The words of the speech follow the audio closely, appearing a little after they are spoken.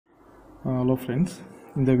Hello friends,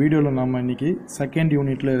 இந்த வீடியோவில் நம்ம இன்றைக்கி செகண்ட்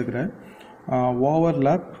யூனிட்டில் இருக்கிற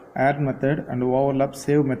overlap add method and overlap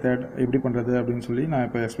save method எப்படி பண்ணுறது அப்படின்னு சொல்லி நான்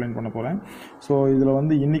இப்போ எக்ஸ்பிளைன் பண்ண போகிறேன். ஸோ இதில்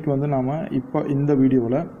வந்து இன்றைக்கி வந்து நாம் இப்போ இந்த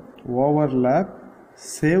வீடியோவில் ஓவர்லேப்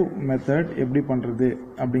சேவ் மெத்தட் எப்படி பண்ணுறது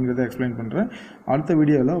அப்படிங்கிறத எக்ஸ்பிளைன் பண்ணுறேன். அடுத்த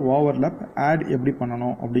வீடியோவில் ஓவர்லேப் ஆட் எப்படி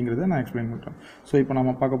பண்ணணும் அப்படிங்கிறத நான் எக்ஸ்பிளைன் பண்ணுறேன். ஸோ இப்போ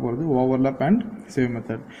நம்ம பார்க்க போகிறது ஓவர்லேப் அண்ட் சேவ்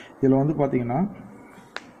மெத்தட். இதில் வந்து பார்த்திங்கன்னா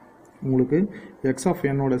உங்களுக்கு எக்ஸ் ஆஃப்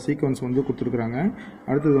என்னோட சீக்வன்ஸ் வந்து கொடுத்துருக்குறாங்க.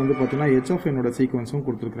 அடுத்தது வந்து பார்த்தீங்கன்னா ஹெச் ஆஃப் என்னோட சீக்வன்ஸும்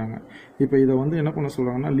கொடுத்துருக்குறாங்க. இப்போ இதை வந்து என்ன பண்ண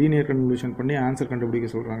சொல்கிறாங்கன்னா லீனியர் கன்வல்யூஷன் பண்ணி ஆன்சர் கண்டுபிடிக்க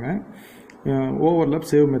சொல்கிறாங்க. ஓவர்லேப்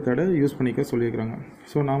சேவ் மெத்தடை யூஸ் பண்ணிக்க சொல்லியிருக்கிறாங்க.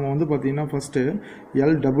 ஸோ நாம் வந்து பார்த்திங்கன்னா ஃபஸ்ட்டு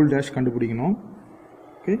எல் டபுள் டேஷ் கண்டுபிடிக்கணும்.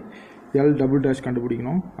 ஓகே, எல் டபுள் டேஷ்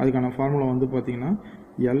கண்டுபிடிக்கணும். அதுக்கான ஃபார்முலா வந்து பார்த்திங்கன்னா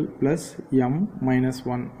எல் ப்ளஸ் எம் மைனஸ்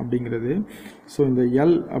 1 அப்படிங்கிறது. ஸோ இந்த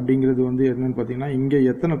எல் அப்படிங்கிறது வந்து என்னென்னு பார்த்தீங்கன்னா இங்கே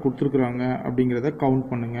எத்தனை கொடுத்துருக்குறாங்க அப்படிங்கிறத கவுண்ட்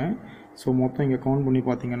பண்ணுங்கள். ஸோ மொத்தம் இங்கே கவுண்ட் பண்ணி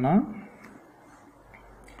பார்த்தீங்கன்னா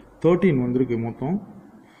 13 வந்திருக்கு மொத்தம்.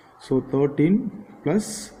 ஸோ 13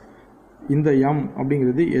 ப்ளஸ் இந்த எம்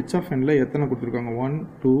அப்படிங்கிறது ஹெச் ஆஃப் எனில் எத்தனை கொடுத்துருக்காங்க 1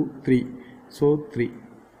 2 3. ஸோ 3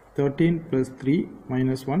 13 ப்ளஸ் 3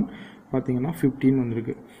 மைனஸ் 1 பார்த்தீங்கன்னா 15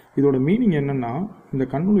 வந்திருக்கு. இதோட மீனிங் என்னென்னா இந்த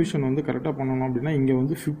கன்வல்யூஷன் வந்து கரெக்டாக பண்ணணும் அப்படின்னா இங்கே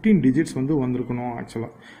வந்து 15 டிஜிட்ஸ் வந்து வந்திருக்கணும்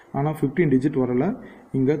ஆக்சுவலாக. ஆனால் 15 டிஜிட் வரலை,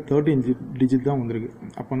 இங்கே 13 டிஜிட் தான் வந்திருக்கு.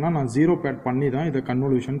 அப்போனா நான் 0 பேட் பண்ணி தான் இதை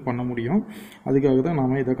கன்வல்யூஷன் பண்ண முடியும். அதுக்காக தான்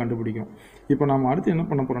நாம் இதை கண்டுபிடிக்கும். இப்போ நாம் அடுத்து என்ன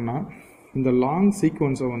பண்ண போகிறோன்னா இந்த லாங்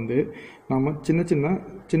சீக்வன்ஸை வந்து நாம்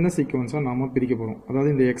சின்ன சீக்வன்ஸாக நாம் பிரிக்க போகிறோம். அதாவது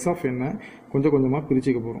இந்த எக்ஸ் ஆஃப் எண்ணை கொஞ்சம் கொஞ்சமாக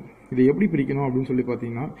பிரிச்சுக்க போகிறோம். இது எப்படி பிரிக்கணும் அப்படின்னு சொல்லி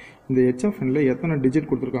பார்த்தீங்கன்னா இந்த ஹெச் ஆஃப் எண்ணில் எத்தனை டிஜிட்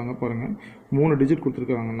கொடுத்துருக்காங்க பாருங்கள். 3 டிஜிட்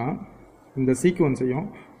கொடுத்துருக்காங்கன்னா இந்த சீக்வன்ஸையும்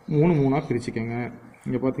 3 பிரிச்சுக்கோங்க.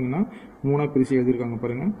 இங்கே பார்த்தீங்கன்னா 3 பிரித்து எழுதியிருக்காங்க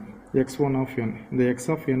பாருங்கள். x1 ஆஃப் என், இந்த எக்ஸ்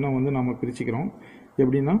ஆஃப் எண்ணை வந்து நாம் பிரிச்சுக்கிறோம்.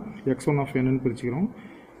 எப்படின்னா x1 ஆஃப் என்னன்னு பிரிச்சுக்கிறோம்.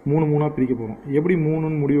 3 பிரிக்க போகிறோம். எப்படி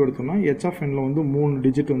 3ன்னு முடிவு எடுத்தோம்னா ஹெச் ஆஃப் எண்ணில் வந்து 3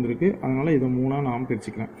 டிஜிட் வந்திருக்கு, அதனால் இதை 3 நான்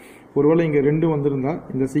பிரிச்சுக்கிறேன். ஒருவேளை இங்கே 2 வந்திருந்தால்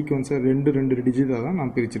இந்த சீக்வன்ஸை 2 டிஜிட்டாக தான்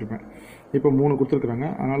நான் பிரிச்சிருப்பேன். இப்போ 3 கொடுத்துருக்குறாங்க,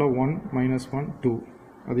 அதனால் 1 மைனஸ் 1 2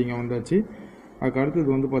 அது இங்கே வந்தாச்சு. அதுக்கு அடுத்தது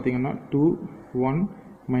வந்து பார்த்திங்கன்னா 2 1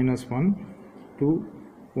 மைனஸ் 1 2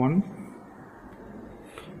 1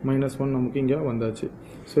 மைனஸ் 1 நமக்கு இங்கே வந்தாச்சு.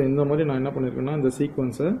 ஸோ இந்த மாதிரி நான் என்ன பண்ணியிருக்கேன்னா இந்த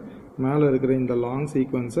சீக்வன்ஸை மேலே இருக்கிற இந்த லாங்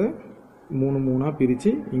சீக்வன்ஸை 3 பிரித்து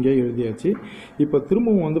இங்கே எழுதியாச்சு. இப்போ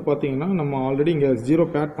திரும்பவும் வந்து பார்த்திங்கன்னா நம்ம ஆல்ரெடி இங்கே 0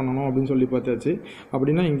 பேட் பண்ணணும் அப்படின்னு சொல்லி பார்த்தாச்சு.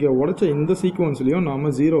 அப்படின்னா இங்கே உடைச்ச இந்த சீக்வன்ஸ்லேயும் நாம்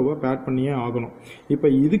 0வை பேட் பண்ணியே ஆகணும். இப்போ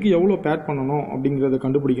இதுக்கு எவ்வளோ பேட் பண்ணணும் அப்படிங்கிறத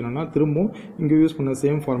கண்டுபிடிக்கணும்னா திரும்பவும் இங்கே யூஸ் பண்ண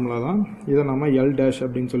சேம் ஃபார்முலா தான். இதை நம்ம எல் டேஷ்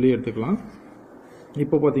அப்படின்னு சொல்லி எடுத்துக்கலாம்.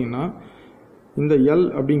 இப்போ பார்த்திங்கன்னா இந்த எல்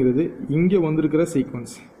அப்படிங்கிறது இங்கே வந்திருக்கிற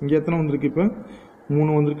சீக்வன்ஸ். இங்கே எத்தனை வந்திருக்கு? இப்போ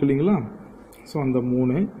 3 வந்திருக்கு இல்லைங்களா? ஸோ அந்த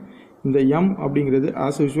 3. இந்த எம் அப்படிங்கிறது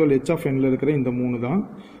ஆஸ் யூஷுவல் ஹெச் ஆஃப் என்ல இருக்கிற இந்த 3 தான்.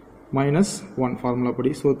 மைனஸ் 1 ஃபார்முலா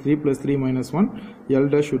படி. So 3 + 3 - 1 L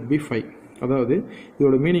dash should be 5. அதாவது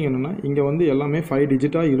இதோட மீனிங் என்னென்னா இங்கே வந்து எல்லாமே 5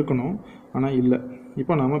 டிஜிட்டாக இருக்கணும், ஆனால் இல்லை.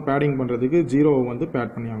 இப்போ நாம் பேடிங் பண்ணுறதுக்கு 0வை வந்து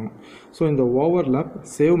பேட் பண்ணி ஆகணும். ஸோ இந்த ஓவர்லேப்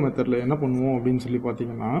சேவ் மெத்தடில் என்ன பண்ணுவோம் அப்படின்னு சொல்லி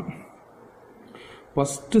பார்த்தீங்கன்னா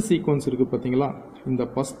ஃபஸ்ட்டு சீக்வன்ஸ் இருக்குது பார்த்தீங்களா? இந்த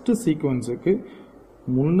ஃபஸ்ட்டு சீக்வன்ஸுக்கு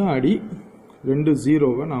முன்னாடி 2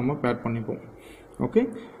 0வை நாம் பேட் பண்ணிப்போம். ஓகே,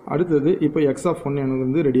 அடுத்தது இப்போ எக்ஸ் ஆஃப் 1 எனக்கு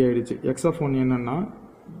வந்து ரெடி ஆகிடுச்சு. எக்ஸ் ஆஃப் 1 என்னென்னா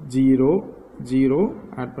 0 0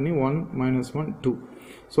 ஆட் பண்ணி 1 மைனஸ் 1 2.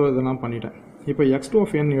 ஸோ இதை நான் பண்ணிட்டேன். இப்போ x2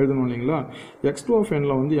 ஆஃப் n எழுதணும் இல்லைங்களா? x2 ஆஃப்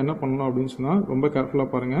nல வந்து என்ன பண்ணணும் அப்படின்னு சொன்னால் ரொம்ப கேர்ஃபுல்லாக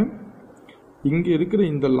பாருங்கள். இங்கே இருக்கிற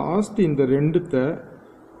இந்த லாஸ்ட் இந்த 2த்தை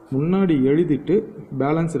முன்னாடி எழுதிட்டு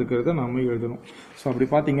பேலன்ஸ் இருக்கிறத நாம் எழுதணும். ஸோ அப்படி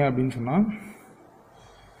பார்த்தீங்க அப்படின்னு சொன்னால்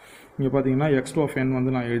இங்கே பார்த்தீங்கன்னா x2 ஆஃப் n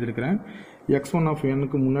வந்து நான் எழுதியிருக்கிறேன். x1 ஆஃப்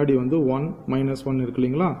nக்கு முன்னாடி வந்து 1 மைனஸ் 1 இருக்கு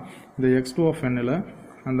இல்லைங்களா? இந்த x2 ஆஃப் nல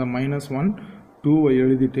அந்த மைனஸ் 1 2வை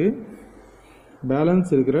எழுதிட்டு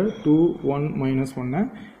பேலன்ஸ் இருக்கிற 2 1 மைனஸ் 1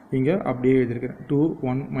 இங்கே அப்படியே எழுதியிருக்கிறேன். 2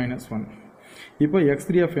 1 மைனஸ் 1. இப்போ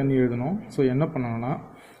x3 ஆஃப் n எழுதணும். ஸோ என்ன பண்ணணும்னா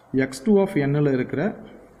x2 ஆஃப் nல இருக்கிற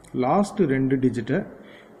லாஸ்ட் 2 டிஜிட்டை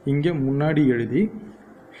இங்கே முன்னாடி எழுதி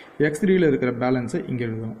x3ல இருக்கிற பேலன்ஸை இங்கே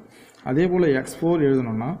எழுதணும். அதே போல் x4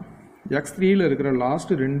 எழுதணும்னா x3ல இருக்கிற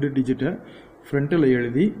லாஸ்ட் 2 டிஜிட்டை ஃப்ரண்ட்டில்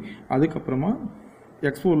எழுதி அதுக்கப்புறமா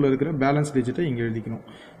x4ல இருக்கிற பேலன்ஸ் டிஜிட்டை இங்கே எழுதிக்கணும்.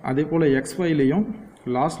 அதே போல் x5லையும்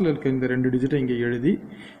லாஸ்ட்டில் இருக்கிற இந்த 2 டிஜிட்டை இங்கே எழுதி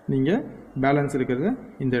நீங்கள் பேலன்ஸ் இருக்கிறத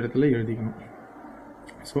இந்த இடத்துல எழுதிக்கணும்.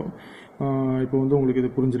 ஸோ இப்போ வந்து உங்களுக்கு இது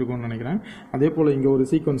புரிஞ்சிருக்கும்னு நினைக்கிறேன். அதே போல் இங்கே ஒரு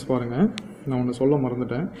சீக்வன்ஸ் பாருங்கள், நான் ஒன்று சொல்ல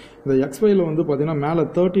மறந்துட்டேன். இந்த x5ல வந்து பார்த்தீங்கன்னா மேலே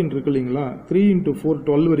 13 இருக்கு இல்லைங்களா? 3 × 4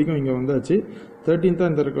 12 வரைக்கும் இங்கே வந்தாச்சு. 13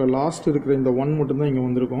 தான் இந்த இருக்கிற லாஸ்ட் இருக்கிற இந்த 1 மட்டும்தான் இங்கே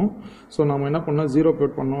வந்திருக்கும். ஸோ நம்ம என்ன பண்ணோம் 0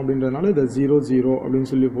 பேட் பண்ணோம் அப்படின்றதுனால இதை 0 0 அப்படின்னு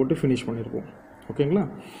சொல்லி போட்டு ஃபினிஷ் பண்ணியிருப்போம். ஓகேங்களா?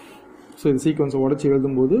 ஸோ இந்த சீக்வன்ஸை உடச்சி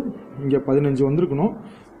எழுதும்போது இங்கே 15 வந்திருக்கணும்.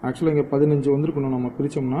 ஆக்சுவலாக இங்கே 15 வந்திருக்கணும். நம்ம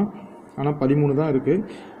பிரித்தோம்னா ஆனால் 13 தான் இருக்குது.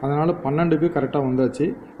 அதனால் 12க்கு கரெக்டாக வந்தாச்சு.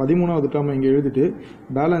 13வது டேர்ம் இங்கே எழுதிட்டு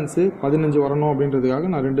பேலன்ஸு 15 வரணும் அப்படின்றதுக்காக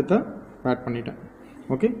நான் 2த்தை ஆட் பண்ணிட்டேன்.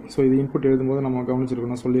 ஓகே, ஸோ இது இன்புட் எழுதும்போது நம்ம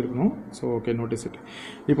கவனிச்சிருக்கணும், சொல்லியிருக்கணும். So okay, notice it.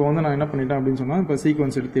 இப்போ வந்து நான் என்ன பண்ணிட்டேன் அப்படின்னு சொன்னால், இப்போ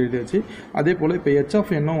சீக்வன்ஸ் எடுத்து எழுதியாச்சு. அதே போல் இப்போ ஹெச்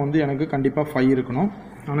ஆஃப் எண்ணும் வந்து எனக்கு கண்டிப்பாக 5 இருக்கணும்.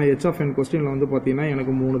 ஆனால் ஹெச் ஆஃப் என் கொஸ்டினில் வந்து பார்த்தீங்கன்னா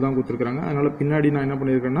எனக்கு 3 தான் கொடுத்துருக்குறாங்க. அதனால் பின்னாடி நான் என்ன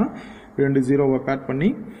பண்ணியிருக்கேன்னா 2 0வை பேட் பண்ணி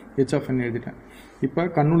ஹெச் ஆஃப் என் எழுதிட்டேன். இப்போ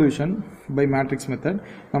கன்வல்யூஷன் பை மேட்ரிக்ஸ் மெத்தட்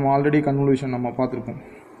நம்ம ஆல்ரெடி கன்வல்யூஷன் நம்ம பார்த்துருப்போம்.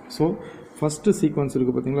 ஸோ ஃபஸ்ட்டு சீக்வன்ஸ்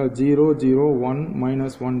இருக்குது பார்த்தீங்களா, 0 0 1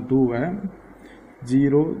 -1 2வை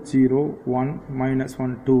 0 0 1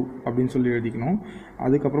 -1 2 அப்படின்னு சொல்லி எழுதிக்கணும்.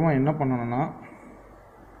 அதுக்கப்புறமா என்ன பண்ணணும்னா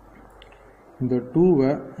இந்த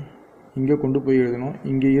 2வை இங்கே கொண்டு போய் எழுதணும்,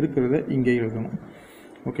 இங்கே இருக்கிறத இங்கே எழுதணும்.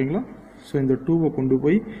 ஓகேங்களா? ஸோ இந்த 2வை கொண்டு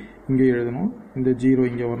போய் இங்கே எழுதணும், இந்த 0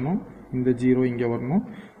 இங்கே வரணும், இந்த 0 இங்கே வரணும்,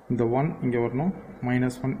 இந்த 1 இங்கே வரணும்,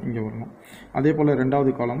 -1 இங்கே வரணும். அதே போல்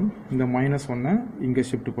ரெண்டாவது காலம் இந்த -1 இங்கே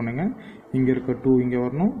ஷிஃப்ட் பண்ணுங்கள், இங்கே இருக்க 2 இங்கே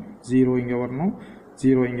வரணும், 0 இங்கே வரணும்,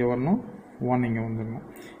 0 இங்கே வரணும், 1 இங்கே வந்துடணும்.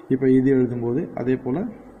 இப்போ இது எழுதும்போது அதே போல்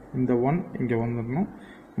இந்த 1 இங்கே வந்துடணும்,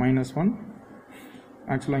 -1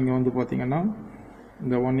 ஆக்சுவலாக இங்கே வந்து பார்த்திங்கன்னா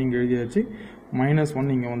இந்த 1 இங்கே எழுதியாச்சு, -1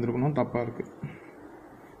 இங்கே வந்திருக்கணும், தப்பாக இருக்குது.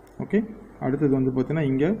 ஓகே, அடுத்தது வந்து பார்த்தீங்கன்னா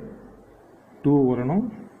இங்கே 2 வரணும்,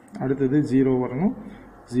 அடுத்தது 0 வரணும்,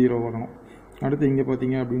 0 வரணும். அடுத்து இங்கே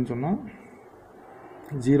பார்த்தீங்க அப்படின்னு சொன்னால்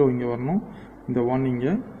 0 இங்கே வரணும், இந்த 1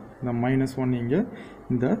 இங்கே, இந்த -1 இங்கே,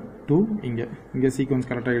 இந்த 2 இங்கே. இங்கே சீக்வன்ஸ்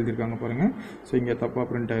கரெக்டாக எழுதியிருக்காங்க பாருங்கள். ஸோ இங்கே தப்பாக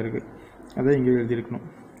பிரிண்ட் ஆகிருக்கு, அதை இங்கே எழுதியிருக்கணும்.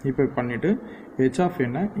 இப்போ பண்ணிவிட்டு ஹெச் ஆஃப்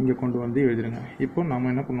எண்ணை இங்கே கொண்டு வந்து எழுதிடுங்க. இப்போ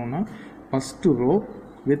நம்ம என்ன பண்ணோம்னா ஃபஸ்ட்டு ரோ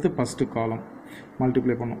வித் ஃபஸ்ட்டு காலம்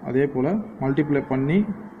மல்டிப்ளை பண்ணோம். அதே போல் மல்டிப்ளை பண்ணி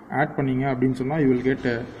ஆட் பண்ணிங்க அப்படின்னு சொன்னால் யூ வில் கெட்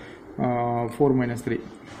 4 - 3.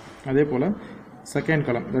 அதே போல் செகண்ட்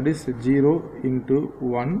காலம் தட் இஸ் 0 ×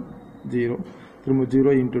 1 0, திரும்ப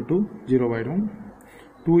 0 × 2 0 ஆகிடும்,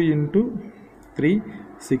 2 × 3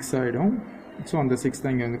 6 ஆகிடும். ஸோ அந்த 6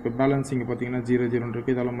 தான் இங்கே வந்து இப்போ பேலன்ஸ் இங்கே பார்த்தீங்கன்னா 0 0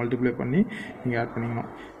 இருக்குது. இதெல்லாம் மல்டிப்ளை பண்ணி நீங்கள் ஆட் பண்ணிக்கணும்.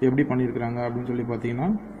 எப்படி பண்ணியிருக்கிறாங்க அப்படின்னு சொல்லி பார்த்தீங்கன்னா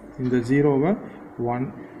இந்த 0வை 1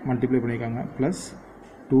 மல்டிப்ளை பண்ணியிருக்காங்க, plus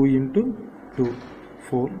 2 × 2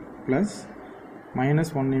 4 plus -1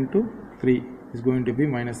 × 3 is going to be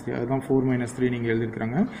 -3. அதுதான் 4 - 3 நீங்கள்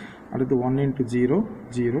எழுதியிருக்கிறாங்க. அடுத்து 1 × 0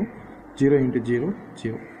 0, 0 × 0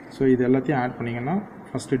 0. ஸோ இது எல்லாத்தையும் ஆட் பண்ணிங்கன்னா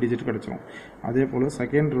ஃபஸ்ட்டு டிஜிட் கிடச்சிரும். அதே போல்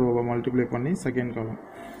செகண்ட் ரோவை மல்டிப்ளை பண்ணி செகண்ட் காலம்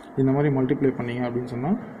இந்த மாதிரி மல்டிப்ளை பண்ணிங்க அப்படின்னு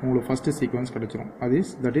சொன்னால் உங்களுக்கு ஃபஸ்ட்டு சீக்வன்ஸ் கிடச்சிரும்.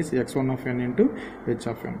 That is x1 of n × h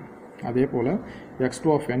of n. அதே போல்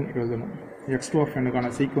x2 of n எழுதணும். x2 of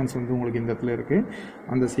n-க்கான சீக்வன்ஸ் வந்து உங்களுக்கு இந்த இடத்துல இருக்குது.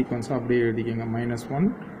 அந்த சீக்வன்ஸை அப்படியே எழுதிக்கங்க, -1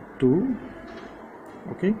 2.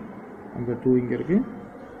 ஓகே, அந்த 2 இங்கே இருக்குது,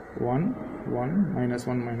 1 1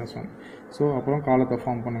 -1 -1. ஸோ அப்புறம் காலத்தை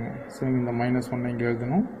ஃபார்ம் பண்ணுங்கள். ஸோ இந்த -1 இங்கே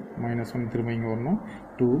எழுதணும், -1 திரும்ப இங்கே வரணும்,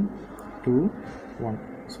 2 2 1.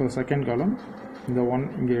 ஸோ செகண்ட் காலம் இந்த 1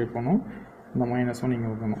 இங்கே எழுப்பணும், இந்த -1 இங்கே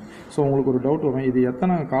வைக்கணும். ஸோ உங்களுக்கு ஒரு டவுட் வரும், இது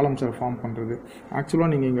எத்தனை காலம்ஸை ஃபார்ம் பண்ணுறது?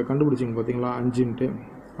 ஆக்சுவலாக நீங்கள் இங்கே கண்டுபிடிச்சிங்க பார்த்தீங்களா 5ன்ட்டு,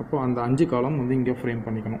 அப்போ அந்த 5 காலம் வந்து இங்கே ஃப்ரேம்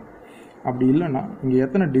பண்ணிக்கணும். அப்படி இல்லைன்னா இங்கே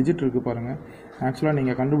எத்தனை டிஜிட் இருக்குது பாருங்கள். ஆக்சுவலாக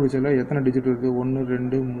நீங்கள் கண்டுபிடிச்சதில் எத்தனை டிஜிட் இருக்குது, 1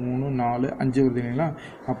 2 3 4 5 வருது இல்லைங்களா?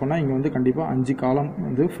 அப்போனா இங்கே வந்து கண்டிப்பாக 5 காலம்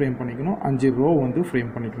வந்து ஃப்ரேம் பண்ணிக்கணும், 5 ரோ வந்து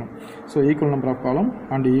ஃப்ரேம் பண்ணிக்கணும். ஸோ ஈக்குவல் நம்பர் ஆஃப் காலம்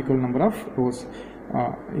and equal number of rose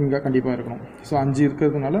இங்கே கண்டிப்பாக இருக்கணும். ஸோ 5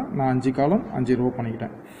 இருக்கிறதுனால நான் 5 காலம் 5 ரோ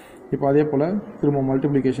பண்ணிக்கிட்டேன். இப்போ அதே போல் திரும்ப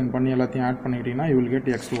மல்டிப்ளிகேஷன் பண்ணி எல்லாத்தையும் add பண்ணிக்கிட்டிங்கன்னா you will get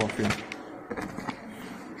x2 of n.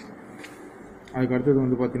 அதுக்கு அடுத்தது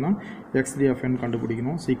வந்து பார்த்தீங்கன்னா x3 of n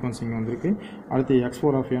கண்டுபிடிக்கணும், சீக்வன்சிங் வந்திருக்கு. அடுத்து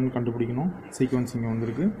x4 of n கண்டுபிடிக்கணும், சீக்வன்சிங்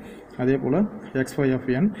வந்திருக்கு. அதே போல் x5 of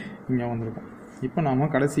n இங்கே வந்திருக்கும். இப்போ நாம்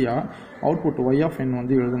கடைசியாக அவுட்புட் y of n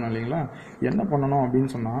வந்து எழுதணும் இல்லைங்களா? என்ன பண்ணணும்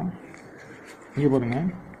அப்படின்னு சொன்னால் இங்கே பாருங்கள்,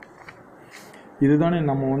 இதுதானே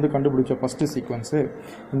நம்ம வந்து கண்டுபிடிச்ச ஃபஸ்ட்டு சீக்வன்ஸு.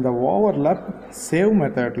 இந்த ஓவர்லேப் சேவ்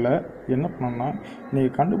மெத்தடில் என்ன பண்ணோம்னா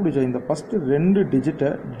நீங்கள் கண்டுபிடிச்ச இந்த ஃபஸ்ட்டு 2 டிஜிட்டை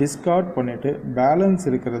டிஸ்கார்ட் பண்ணிவிட்டு பேலன்ஸ்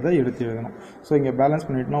இருக்கிறத எடுத்து எழுதணும். ஸோ இங்கே பேலன்ஸ்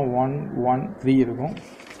பண்ணிட்டோம்னா 1 1 3 இருக்கும்,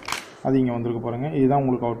 அது இங்கே வந்திருக்கு பாருங்கள். இதுதான்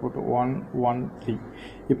உங்களுக்கு அவுட்புட் 1 1 3.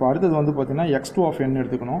 இப்போ அடுத்தது வந்து பார்த்திங்கன்னா x2 of n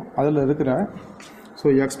எடுத்துக்கணும். அதில் இருக்கிற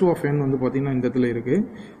ஸோ x2 of n வந்து பார்த்திங்கன்னா இந்த இடத்துல இருக்குது.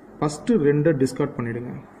 ஃபஸ்ட்டு 2 டிஸ்கார்ட்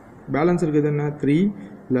பண்ணிவிடுங்க. பேலன்ஸ் இருக்குது என்ன, 3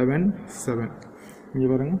 11 7. இங்கே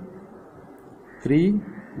பாருங்கள், 3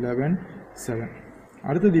 11 7.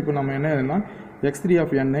 அடுத்தது இப்போ நம்ம என்ன எழுதுனா x3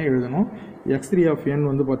 of n எழுதணும். x3 of n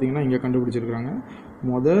வந்து பார்த்திங்கன்னா இங்கே கண்டுபிடிச்சிருக்கிறாங்க.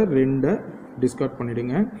 முதல் 2 டிஸ்கார்ட்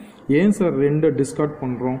பண்ணிவிடுங்க. ஏன் சார் 2 டிஸ்கார்ட்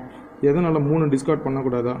பண்ணுறோம், எதனால் 3 டிஸ்கார்ட்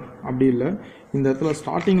பண்ணக்கூடாதா? அப்படி இல்லை, இந்த இடத்துல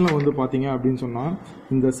ஸ்டார்டிங்கில் வந்து பார்த்தீங்க அப்படின்னு சொன்னால்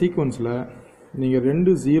இந்த சீக்வன்ஸில் நீங்கள்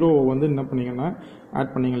 2 0 வந்து என்ன பண்ணிங்கன்னா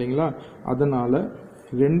ஆட் பண்ணிங்க இல்லைங்களா? அதனால்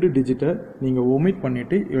 2 டிஜிட்டை நீங்கள் ஒமிட்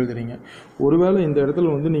பண்ணிவிட்டு எழுதுறீங்க. ஒருவேளை இந்த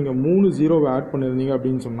இடத்துல வந்து நீங்கள் 3 ஜீரோவை ஆட் பண்ணியிருந்தீங்க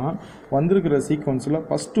அப்படின்னு சொன்னால் வந்திருக்கிற சீக்வன்ஸில்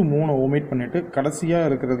ஃபஸ்ட்டு 3 ஒமிட் பண்ணிவிட்டு கடைசியாக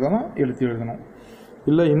இருக்கிறத தான் எடுத்து எழுதணும்.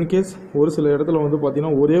 இல்லை இன்கேஸ் ஒரு சில இடத்துல வந்து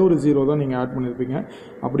பார்த்தீங்கன்னா ஒரே ஒரு ஜீரோ தான் நீங்கள் ஆட் பண்ணியிருப்பீங்க.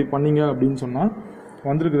 அப்படி பண்ணீங்க அப்படின்னு சொன்னால்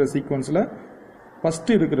வந்திருக்கிற சீக்வன்ஸில்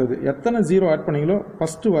ஃபஸ்ட்டு இருக்கிறது எத்தனை ஜீரோ ஆட் பண்ணீங்களோ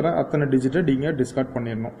ஃபஸ்ட்டு வர அத்தனை டிஜிட்டை நீங்கள் டிஸ்கார்ட்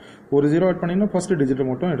பண்ணிடணும். ஒரு ஜீரோ ஆட் பண்ணிங்கன்னா ஃபஸ்ட்டு டிஜிட்டை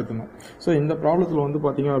மட்டும் எடுத்துடணும். ஸோ இந்த ப்ராப்ளத்தில் வந்து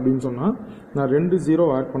பார்த்தீங்க அப்படின்னு சொன்னால் நான் 2 ஜீரோ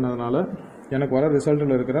ஆட் பண்ணதுனால எனக்கு வர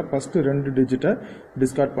ரிசல்ட்டில் இருக்கிற ஃபஸ்ட்டு 2 டிஜிட்டை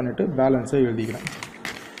டிஸ்கார்ட் பண்ணிவிட்டு பேலன்ஸை எழுதிக்கிறேன்.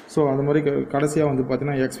 ஸோ அந்த மாதிரி கடைசியாக வந்து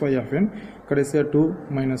பார்த்தீங்கன்னா x5 of n கடைசியாக 2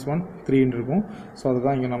 - 1 3 இருக்கும். ஸோ அதை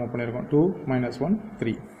தான் இங்கே நம்ம பண்ணியிருக்கோம். 2 - 1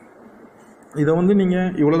 3. இதை வந்து நீங்கள்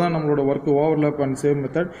இவ்வளோ தான் நம்மளோட work overlap and save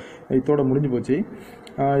method இதோட முடிஞ்சு போச்சு.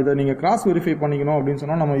 இதை நீங்கள் கிராஸ் வெரிஃபை பண்ணிக்கணும் அப்படின்னு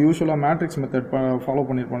சொன்னால் நம்ம யூஸ்வலாக மேட்ரிக்ஸ் மெத்தட் ஃபாலோ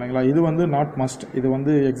பண்ணியிருப்போம் இல்லைங்களா. இது வந்து நாட் மஸ்ட். இது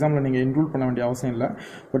வந்து எக்ஸாமில் நீங்கள் இன்க்ளூட் பண்ண வேண்டிய அவசியம் இல்லை.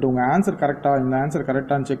 பட் உங்கள் ஆன்சர் கரெக்டாக இந்த ஆன்சர்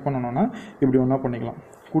கரெக்டானு செக் பண்ணணும்னா இப்படி ஒன்றா பண்ணிக்கலாம்.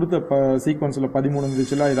 கொடுத்த சீக்வன்ஸில் 13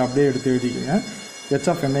 இருந்துச்சுல இதை அப்படியே எடுத்து எழுதிக்கிங்க. h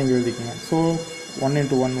of n இங்கே எழுதிக்கிங்க. ஸோ 1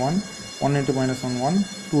 × 1 1 1 × -1 1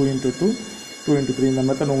 2 × 2 2 × 3 இந்த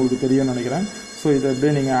மெத்தட் உங்களுக்கு தெரியும்னு நினைக்கிறேன். ஸோ இதை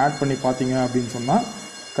அப்படியே நீங்கள் ஆட் பண்ணி பார்த்தீங்க அப்படின்னு சொன்னால்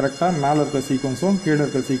கரெக்டாக மேலே இருக்க சீக்வன்ஸும் கீழே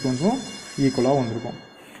இருக்க சீக்வன்ஸும் ஈக்குவலாக வந்திருக்கும்.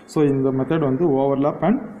 ஸோ இந்த மெத்தட் வந்து overlap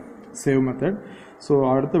and save method. So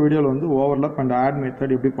அடுத்த வீடியோவில் வந்து ஓவர்லாப் அண்ட் ஆட்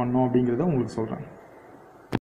மெத்தட் எப்படி பண்ணோம் அப்படிங்கிறத உங்களுக்கு சொல்கிறேன்.